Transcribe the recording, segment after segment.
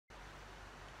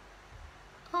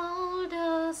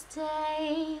Endless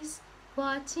days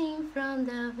watching from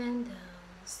the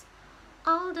windows,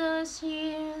 all those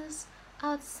years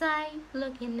outside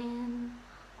looking in,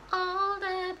 all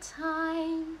that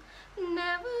time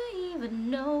never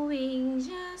even knowing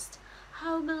just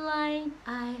how blind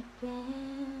I've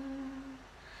been.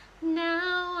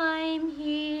 Now I'm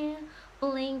here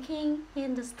blinking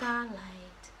in the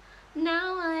starlight.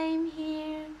 Now I'm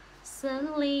here,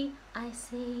 suddenly I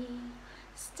see.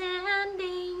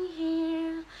 Standing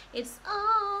here, it's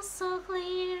all so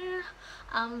clear.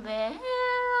 I'm where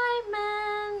I'm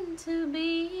meant to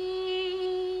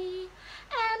be.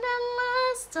 And at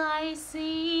last I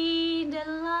see the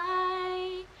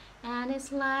light, and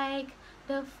it's like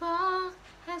the fog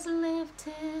has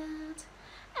lifted.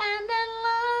 And at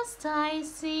last I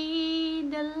see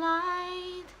the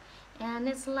light, and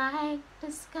it's like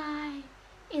the sky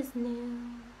is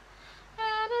new.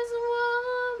 And it's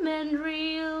warm and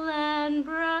real and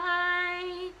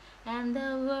bright, and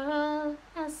the world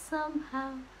has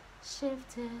somehow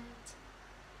shifted.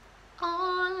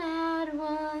 All at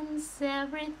once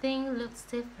everything looks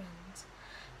different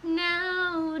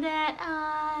now that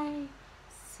I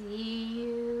see